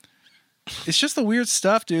 You It's just the weird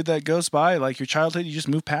stuff, dude, that goes by. Like your childhood, you just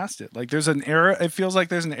move past it. Like there's an era. It feels like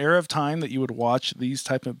there's an era of time that you would watch these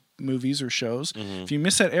type of movies or shows. Mhm. If you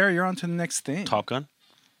miss that era, you're on to the next thing. Top Gun?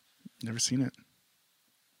 Never seen it.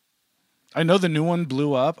 I know the new one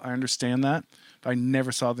blew up. I understand that, but I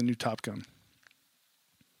never saw the new Top Gun.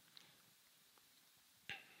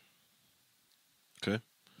 Okay.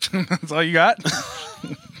 That's all you got?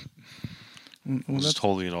 I'm Well, just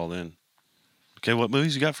holding it all in. Okay, what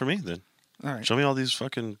movies you got for me then? all right. Show me all these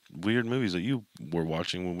fucking weird movies that you were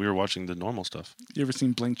watching when we were watching the normal stuff. You ever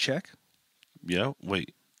seen Blank Check? Yeah,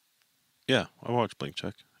 wait. Yeah, I watched Blank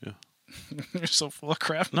Check. Yeah. You're so full of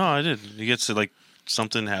crap. No, I did. He gets to like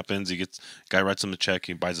something happens. Guy writes him a check.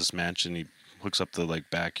 He buys this mansion. He hooks up the like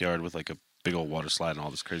backyard with like a big old water slide and all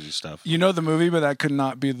this crazy stuff. You know the movie, but that could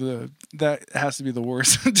not be that has to be the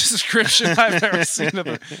worst description I've ever seen of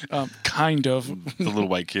it. Kind of. The little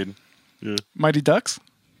white kid. Yeah. Mighty Ducks?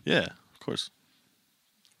 Yeah, of course.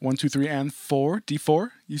 1, 2, 3, and 4.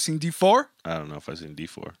 D4? You seen D4? I don't know if I've seen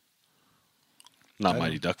D4. Not I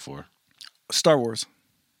Mighty don't- Duck 4. Star Wars.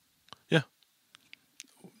 Yeah.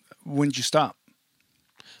 When did you stop?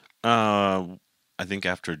 I think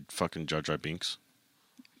after fucking Jar Jar Binks.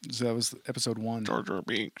 So that was episode 1. Jar Jar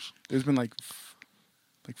Binks. There's been like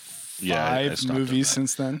Yeah, I 5 stopped at movies that.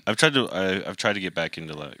 since then. I've tried to get back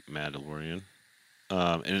into like Mandalorian,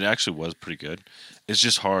 and it actually was pretty good. It's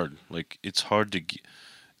just hard. Like it's hard to,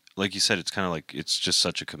 like you said, it's kind of like it's just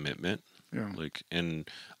such a commitment. Yeah. Like, and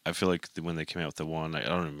I feel like when they came out with the one, I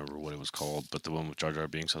don't remember what it was called, but the one with Jar Jar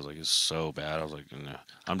Binks, I was like, it's so bad. I was like, nah,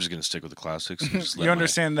 I'm just gonna stick with the classics. And just let You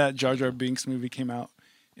understand that Jar Jar Binks movie came out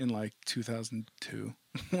in like 2002.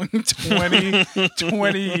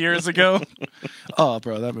 20 years ago. Oh,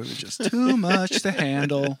 bro, that movie was just too much to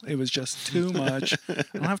handle. It was just too much. I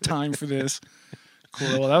don't have time for this.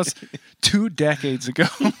 Cool. Well, that was 2 decades ago.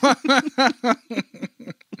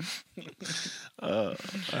 I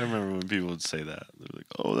remember when people would say that. They're like,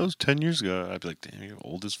 "Oh, that was 10 years ago." I'd be like, "Damn, you're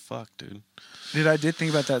old as fuck, dude." I did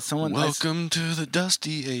think about that. Welcome to the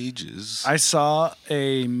dusty ages. I saw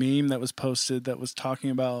a meme that was posted that was talking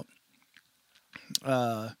about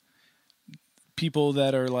people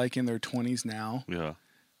that are like in their 20s now. Yeah.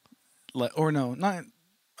 Like, or no, not,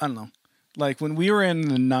 I don't know. Like when we were in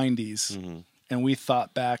the 90s Mm-hmm. and we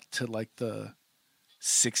thought back to like the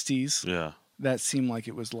 60s, Yeah. that seemed like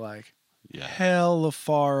it was like Yeah. hella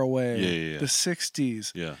far away. Yeah. The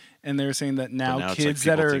 60s. Yeah. And they were saying that now, But now kids it's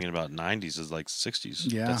like that people are, thinking about 90s is like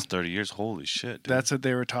 60s. Yeah. That's 30 years. Holy shit, dude. that's what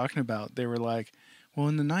they were talking about. They were like, well,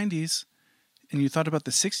 in the 90s, and you thought about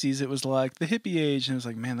the 60s, it was like the hippie age. And it was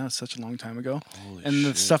like, man, that was such a long time ago. Holy And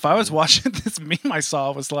the shit, stuff I was dude. watching, this meme I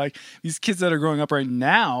saw was like, these kids that are growing up right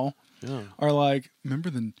now Yeah. are like,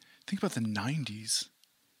 think about the 90s.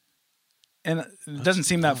 And it doesn't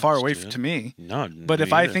seem that far away dude. to me. No, But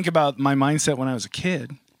if I think about my mindset when I was a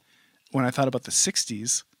kid, when I thought about the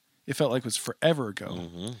 60s, it felt like it was forever ago.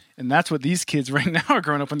 Mm-hmm. And that's what these kids right now are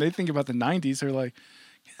growing up. When they think about the 90s, they're like,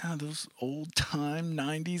 yeah, those old time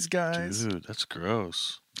 90s guys. Dude, that's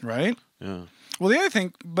gross. Right? Yeah. Well, the other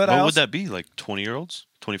thing, but What I would also, that be? Like 20-year-olds?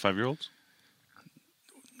 25-year-olds?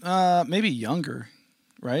 maybe younger,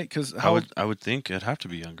 right? Because I would think it'd have to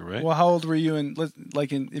be younger, right? Well, how old were you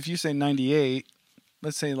if you say 98,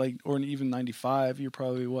 let's say like, or even 95, you're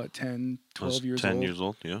probably what, 10, 12 years 10 old? years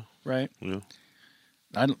old, yeah. Right? Yeah.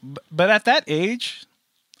 But at that age,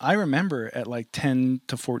 I remember at like 10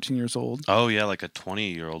 to 14 years old. Oh, yeah, like a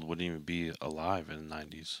 20-year-old wouldn't even be alive in the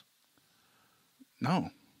 90s. No.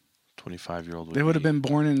 25-year-old would They would have been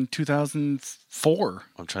born in 2004.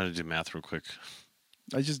 I'm trying to do math real quick.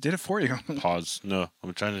 I just did it for you. Pause. No,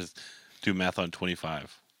 I'm trying to do math on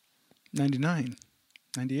 25. 99,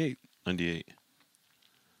 98. 98.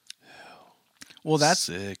 Well, that's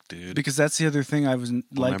sick, dude. because that's the other thing I was like.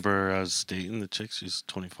 Remember, I was dating the chick. She's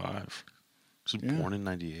 25. She was born in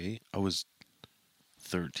 98. I was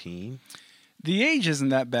 13. The age isn't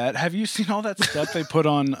that bad. Have you seen all that stuff they put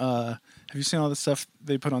on? Have you seen all the stuff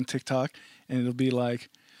they put on TikTok? And it'll be like,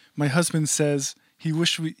 my husband says he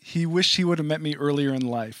wished he would have met me earlier in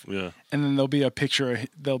life. Yeah. And then there'll be a picture.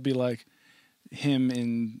 They'll be like him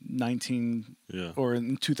in or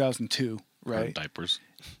in 2002, right? Diapers.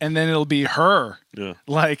 And then it'll be her. Yeah.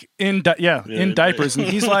 Like in diapers, and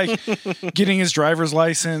he's like getting his driver's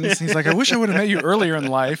license. He's like, I wish I would have met you earlier in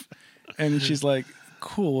life. And she's like,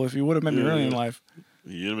 cool, if you would have met me earlier in life.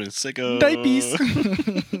 You'd have been sicko. Diapers.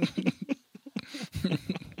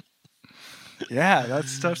 Yeah, that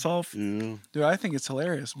stuff's all. Dude, I think it's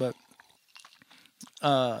hilarious, but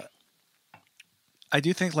I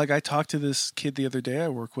do think, like, I talked to this kid the other day I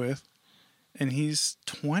work with, and he's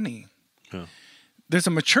 20. Yeah. There's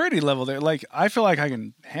a maturity level there. Like, I feel like I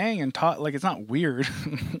can hang and talk. Like, it's not weird.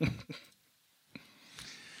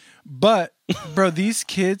 But, bro, these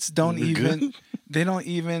kids don't even. They don't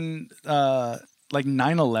even like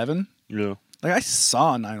 9/11. Yeah. Like, I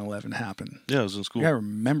saw 9/11 happen. Yeah, I was in school. Yeah, I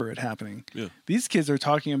remember it happening. Yeah. These kids are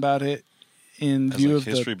talking about it in As view like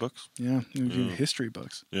of history books. Yeah, in view of history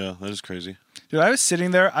books. Yeah, that is crazy. Dude, I was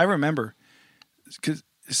sitting there. I remember,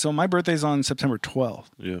 so my birthday's on September 12th.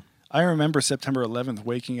 Yeah. I remember September 11th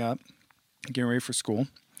waking up, getting ready for school.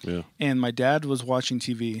 Yeah. And my dad was watching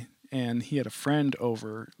TV, and he had a friend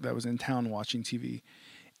over that was in town watching TV,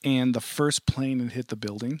 and the first plane had hit the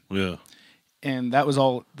building. Yeah. And that was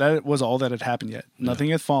all that had happened yet.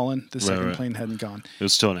 Nothing had fallen. The second plane hadn't gone. It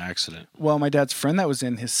was still an accident. Well, my dad's friend that was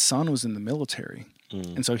in, his son was in the military.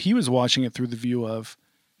 And so he was watching it through the view of,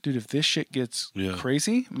 dude, if this shit gets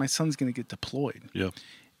crazy, my son's going to get deployed. Yeah.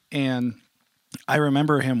 And I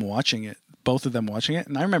remember him watching it, both of them watching it.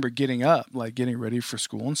 And I remember getting up, like getting ready for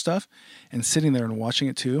school and stuff, and sitting there and watching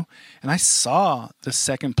it too. And I saw the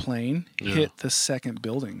second plane hit the second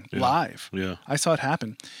building live. Yeah. I saw it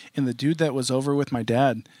happen. And the dude that was over with my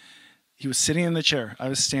dad, he was sitting in the chair. I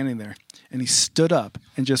was standing there. And he stood up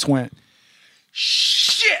and just went,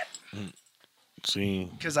 shit! See?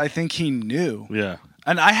 Because I think he knew. Yeah.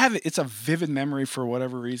 And it's a vivid memory for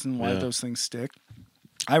whatever reason why those things stick.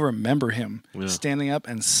 I remember him standing up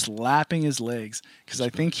and slapping his legs because I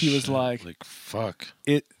think he was like, fuck.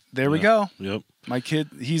 There we go. Yep. My kid,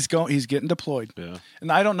 he's getting deployed. Yeah.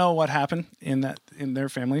 And I don't know what happened in their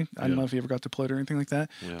family. I don't know if he ever got deployed or anything like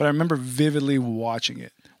that. Yeah. But I remember vividly watching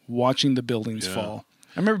the buildings fall.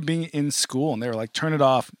 I remember being in school and they were like, turn it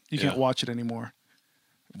off. You can't watch it anymore.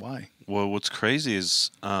 Why? Well, what's crazy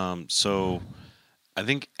is, so I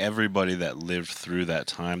think everybody that lived through that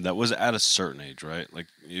time, that was at a certain age, right? Like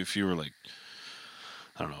if you were like,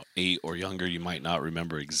 I don't know, 8 or younger, you might not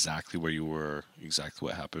remember exactly where you were, exactly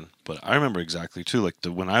what happened. But I remember exactly too. Like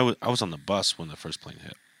when I was on the bus when the first plane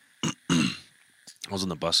hit. I was on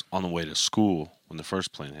the bus on the way to school when the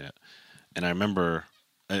first plane hit, and I remember.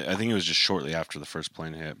 I think it was just shortly after the first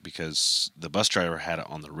plane hit because the bus driver had it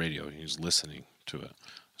on the radio and he was listening to it.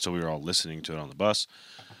 So we were all listening to it on the bus.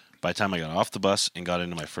 By the time I got off the bus and got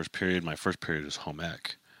into my first period was home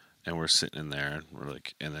ec. And we're sitting in there and we're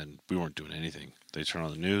like, and then we weren't doing anything. They turn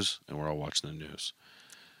on the news and we're all watching the news.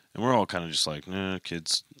 And we're all kind of just like, nah,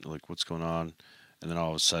 kids, like, what's going on? And then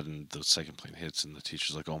all of a sudden the second plane hits and the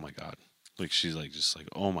teacher's like, oh my God. Like, she's like, just like,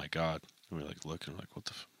 oh my God. And we're like, looking, like, what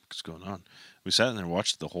the fuck is going on? We sat in there and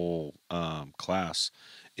watched the whole class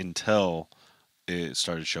until it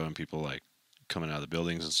started showing people like coming out of the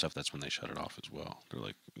buildings and stuff. That's when they shut it off as well. They're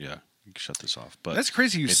like, yeah, you can shut this off. But that's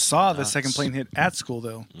crazy. You saw the second plane hit at school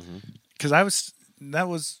though. Because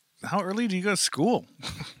how early do you go to school?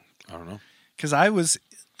 I don't know. because I was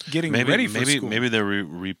getting ready for school. Maybe they're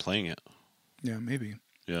replaying it. Yeah, maybe.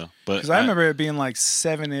 Yeah, but Because I remember it being like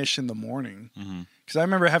 7-ish in the morning. Because I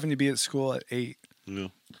remember having to be at school at 8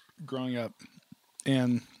 growing up.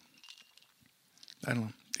 And I don't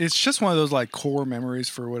know. It's just one of those like core memories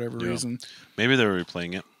for whatever reason. Maybe they were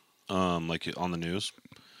replaying it, like on the news.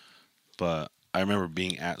 But I remember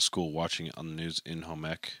being at school watching it on the news in home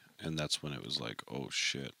ec, and that's when it was like, oh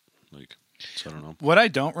shit. Like, so I don't know. What I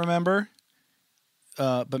don't remember,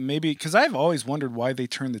 but maybe because I've always wondered why they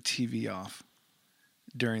turned the TV off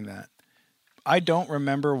during that. I don't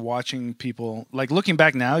remember watching people, like looking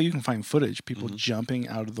back now, you can find footage, people jumping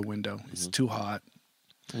out of the window. It's too hot.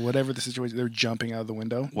 Whatever the situation, they're jumping out of the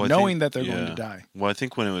window, knowing that they're going to die. Well, I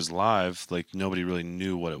think when it was live, like nobody really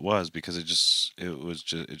knew what it was because it just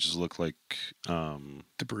looked like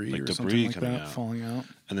debris like or debris something like coming that out. falling out.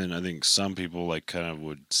 And then I think some people like kind of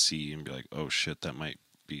would see and be like, "Oh shit, that might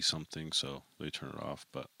be something," so they turn it off.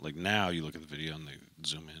 But like now, you look at the video and they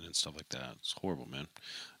zoom in and stuff like that. It's horrible, man.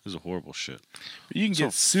 This is a horrible shit. But you can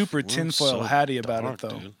get super tinfoil hatty about it,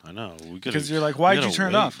 though. Dude. I know. Because you're like, why'd you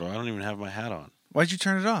turn it off? Bro, I don't even have my hat on. Why'd you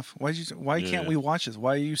turn it off? Why can't we watch this?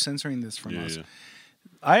 Why are you censoring this from us? Yeah.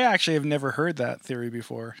 I actually have never heard that theory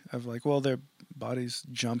before. Of like, well, their body's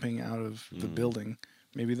jumping out of the building.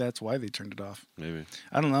 Maybe that's why they turned it off. Maybe.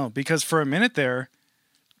 I don't know. Because for a minute there,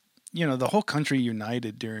 the whole country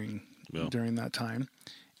united during that time.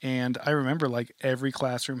 And I remember like every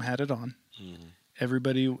classroom had it on.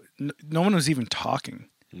 Everybody, no one was even talking.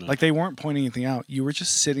 No. Like they weren't pointing anything out. You were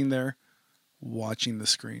just sitting there watching the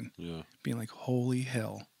screen, being like, holy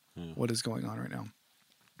hell, what is going on right now?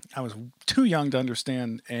 I was too young to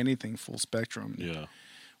understand anything full spectrum. Yeah.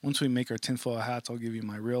 Once we make our tinfoil hats, I'll give you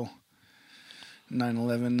my real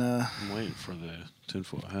 9/11. I'm waiting for the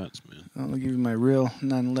tinfoil hats, man. I'll give you my real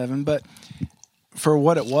 9/11. But for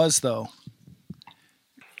what it was, though,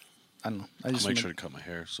 I don't know. I'll make sure to cut my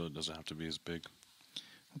hair so it doesn't have to be as big.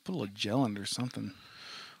 I'll put a little gel under something.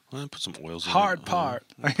 Well, put some oils in it. Hard part.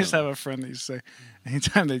 I used to have a friend that used to say,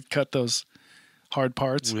 anytime they cut those hard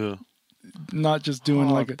parts, not just doing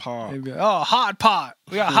hard like a pot. Be like, oh, hard pot.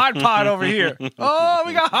 We got hard pot over here. Oh,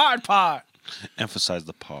 we got hard pot. Emphasize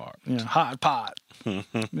the part. Yeah, hard pot.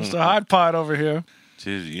 Mr. Hard pot over here.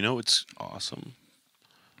 Dude, you know what's awesome?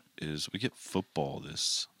 Is we get football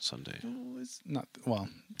this Sunday. It's not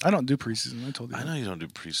I don't do preseason. I told you. I know you don't do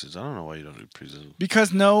preseason. I don't know why you don't do preseason.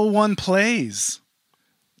 Because no one plays.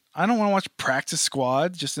 I don't want to watch practice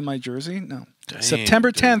squad just in my jersey. No. Dang,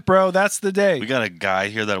 September 10th, bro. That's the day. We got a guy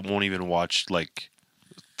here that won't even watch like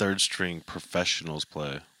third string professionals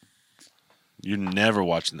play. You're never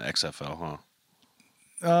watching the XFL,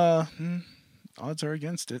 huh? Odds are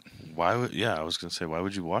against it. Why would? Yeah, I was gonna say, why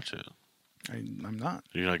would you watch it? I'm not.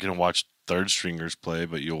 You're not gonna watch third stringers play,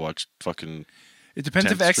 but you'll watch fucking. It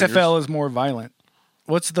depends if XFL is more violent.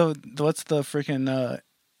 What's the freaking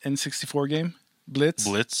N64 game?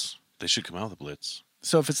 Blitz. They should come out with a Blitz.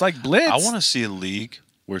 So if it's like Blitz, I want to see a league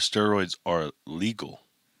where steroids are legal.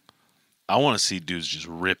 I want to see dudes just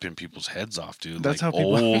ripping people's heads off, dude. That's like how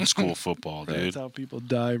people old school football, dude. That's how people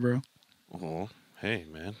die, bro. Well, hey,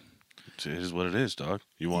 man, it is what it is, dog.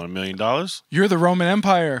 You want $1 million? You're the Roman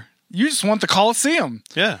Empire. You just want the Colosseum.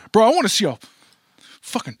 Yeah, bro. I want to see a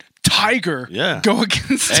fucking tiger. Go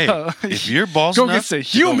against. If your balls go against a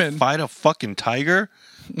human, to fight a fucking tiger.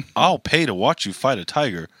 I'll pay to watch you fight a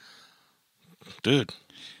tiger, dude.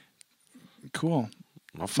 Cool.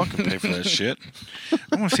 I'll fucking pay for that shit.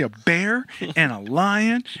 I want to see a bear and a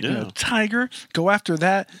lion and a tiger go after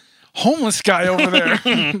that homeless guy over there,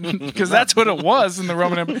 because that's what it was in the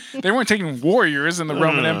Roman Empire. They weren't taking warriors in the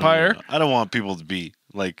Roman Empire. I don't want people to be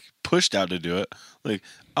like pushed out to do it. Like,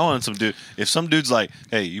 I want some dude. If some dude's like,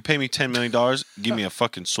 "Hey, you pay me $10 million, give me a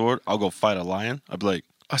fucking sword, I'll go fight a lion," I'd be like,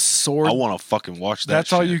 a sword? I want to fucking watch that. That's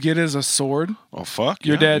shit. all you get is a sword? Oh fuck!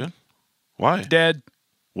 You're dead. Dude. Why? Dead.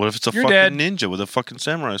 What if it's a You're fucking dead. ninja with a fucking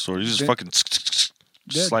samurai sword? You just fucking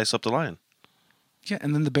slice up the lion. Yeah,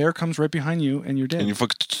 and then the bear comes right behind you, and you're dead. And you're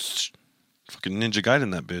fucking Ninja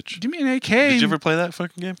Gaiden that bitch. Give me an AK. Did you ever play that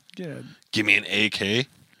fucking game? Yeah. Give me an AK.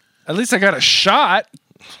 At least I got a shot.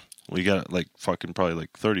 Well, you got like fucking probably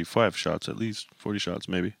like 35 shots at least. 40 shots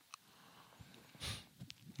maybe.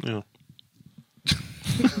 Yeah.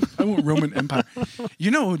 I want Roman Empire.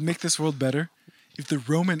 You know what would make this world better? If the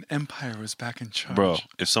Roman Empire was back in charge. Bro,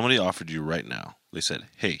 if somebody offered you right now, they said,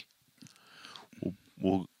 "Hey,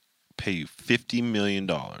 we'll pay you $50 million.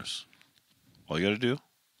 All you got to do is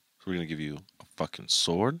we're going to give you a fucking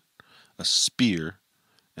sword, a spear,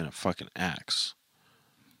 and a fucking axe.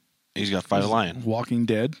 And he's got to fight a lion. Walking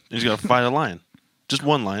Dead? And he's got to fight a lion. Just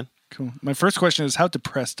one lion. Cool. My first question is, how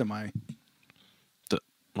depressed am I?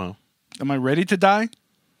 Well, Am I ready to die?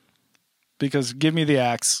 Because give me the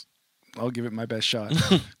axe. I'll give it my best shot.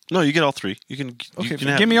 no, you get all three. You can. Okay, you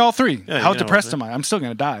can give me all three. Yeah, you How can have all depressed three. am I? I'm still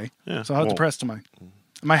going to die. Yeah, So how well- depressed am I?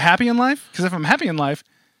 Am I happy in life? Because if I'm happy in life,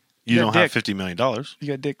 You got don't dick. have $50 million. you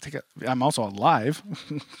got dick. I'm also alive.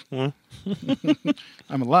 Well.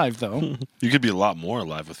 I'm alive, though. You could be a lot more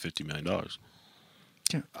alive with $50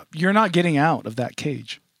 million. You're not getting out of that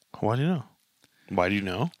cage. Why do you know? Why do you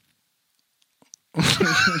know?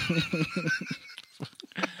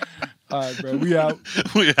 All right, bro. We out.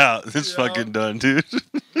 We out. It's We fucking out. done, dude.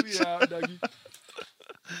 We out, Dougie.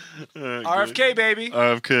 All right, RFK, good. baby.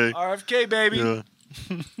 RFK. RFK, baby. Yeah.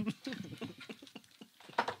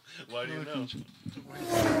 Why do you know?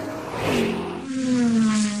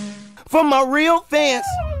 For my real fans.